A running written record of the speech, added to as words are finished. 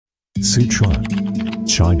Sichuan,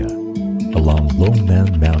 China, along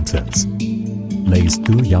Longnan Mountains, lays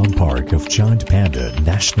Duyang Park of Giant Panda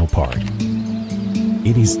National Park.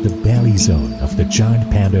 It is the belly zone of the giant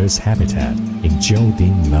panda's habitat in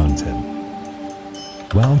Jiaoding Mountain.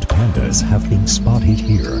 Wild pandas have been spotted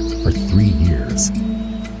here for 3 years.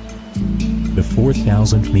 The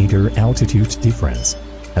 4,000-meter altitude difference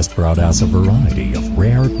has brought us a variety of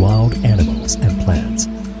rare wild animals and plants.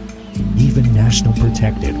 Even national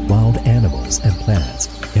protected wild animals and plants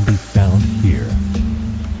can be found here.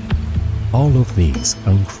 All of these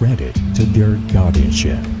owe credit to their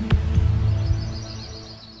guardianship.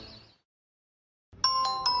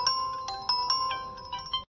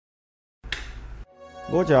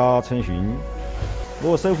 我叫陈迅，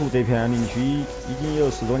我守护这片林区已经有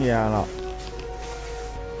10多年了。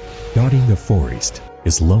Guarding the forest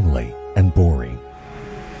is lonely and boring.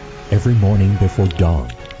 Every morning before dawn,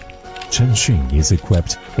 Chen Xun is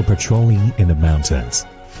equipped for patrolling in the mountains.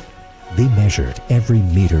 They measured every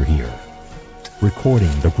meter here,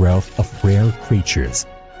 recording the growth of rare creatures.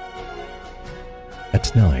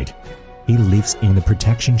 At night, he lives in a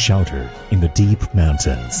protection shelter in the deep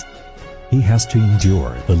mountains. He has to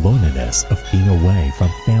endure the loneliness of being away from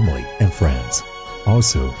family and friends.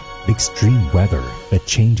 Also, the extreme weather that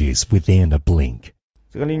changes within a blink.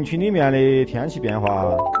 这个林区里面的天气变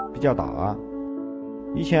化比较大，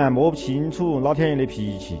以前摸不清楚老天爷的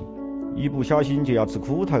脾气，一不小心就要吃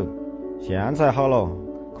苦头。现在好了，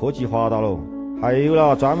科技发达了，还有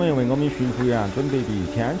了专门为我们巡护员准备的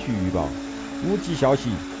天气预报，5G消息，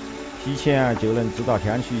提前就能知道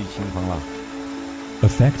天气情况了。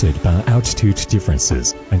Affected by altitude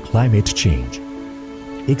differences and climate change,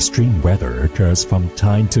 extreme weather occurs from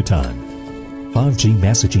time to time. 5G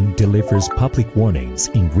messaging delivers public warnings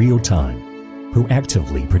in real time,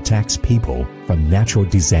 proactively protects people from natural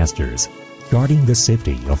disasters, guarding the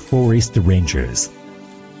safety of forest rangers.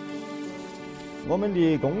 我们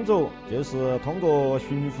的工作就是通过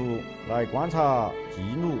巡护来观察、记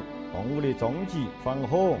录动物的踪迹，防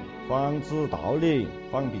火、防止盗猎、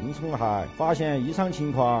防病虫害，发现异常情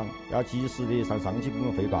况要及时的向上级部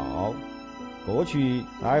门汇报。过去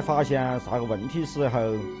在发现啥个问题时候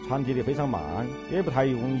传递的非常慢，也不太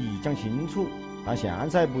容易讲清楚，但现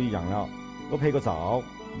在不一样了。我拍个照，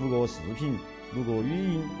录个视频，录个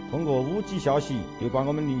语音，通过5G消息就把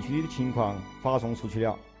我们林区的情况发送出去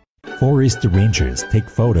了。Forest rangers take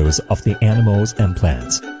photos of the animals and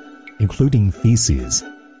plants, including feces,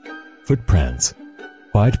 footprints,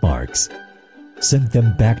 bite marks, send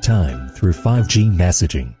them back time through 5G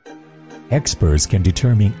messaging. Experts can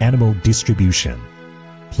determine animal distribution,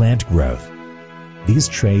 plant growth. These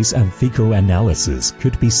trace and fecal analysis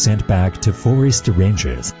could be sent back to forest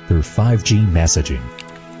rangers through 5G messaging.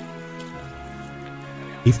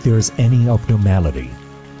 If there is any abnormality,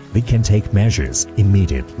 they can take measures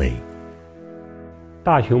immediately.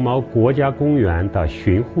 大熊猫国家公园的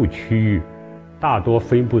巡护区域大多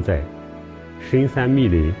分布在深山密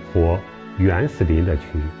林或原始林的区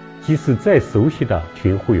域，即使再熟悉的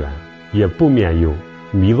巡护员，也不免有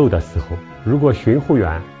迷路的时候。如果巡护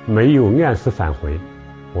员没有按时返回，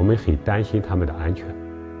我们很担心他们的安全。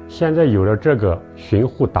现在有了这个巡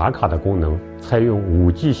护打卡的功能，采用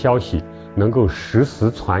5G 消息，能够实时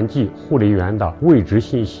传递护林员的位置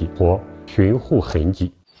信息或巡护痕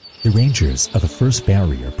迹。The rangers are the first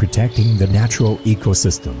barrier protecting the natural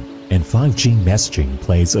ecosystem, and 5G messaging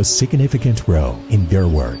plays a significant role in their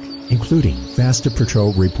work, including faster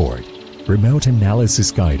patrol report, remote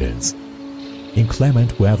analysis guidance,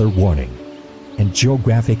 inclement weather warning, and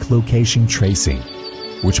geographic location tracing,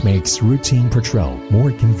 which makes routine patrol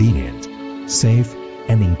more convenient, safe,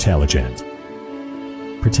 and intelligent.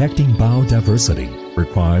 Protecting biodiversity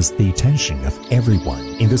requires the attention of everyone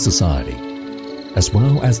in the society, as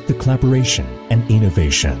well as the collaboration and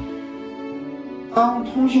innovation. 当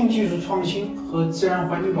通信技术创新和自然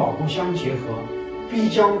环境保护相结合，必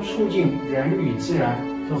将促进人与自然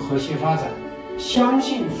的和谐发展。相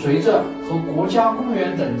信随着和国家公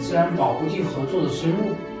园等自然保护地合作的深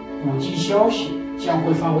入，5G 消息将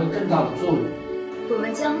会发挥更大的作用。我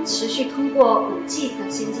们将持续通过5G 等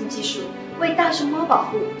先进技术，为大熊猫保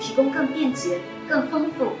护提供更便捷、更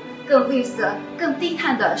丰富、更绿色、更低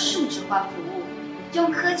碳的数字化服务，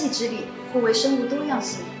用科技治理护卫生物多样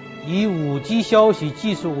性。以5G 消息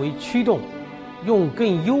技术为驱动，用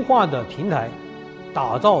更优化的平台，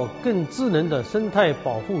打造更智能的生态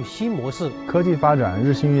保护新模式。科技发展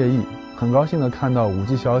日新月异，很高兴地看到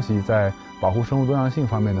5G 消息在保护生物多样性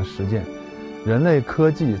方面的实践。人类、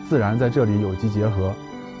科技、自然在这里有机结合，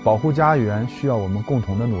保护家园需要我们共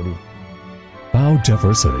同的努力。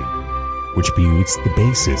Biodiversity, which builds the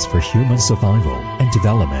basis for human survival and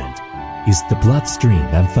development, is the bloodstream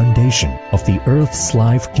and foundation of the Earth's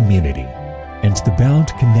life community, and the bond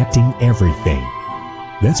connecting everything.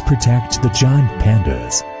 Let's protect the giant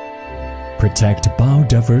pandas. Protect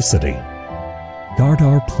biodiversity. Guard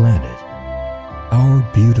our planet, our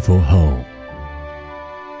beautiful home.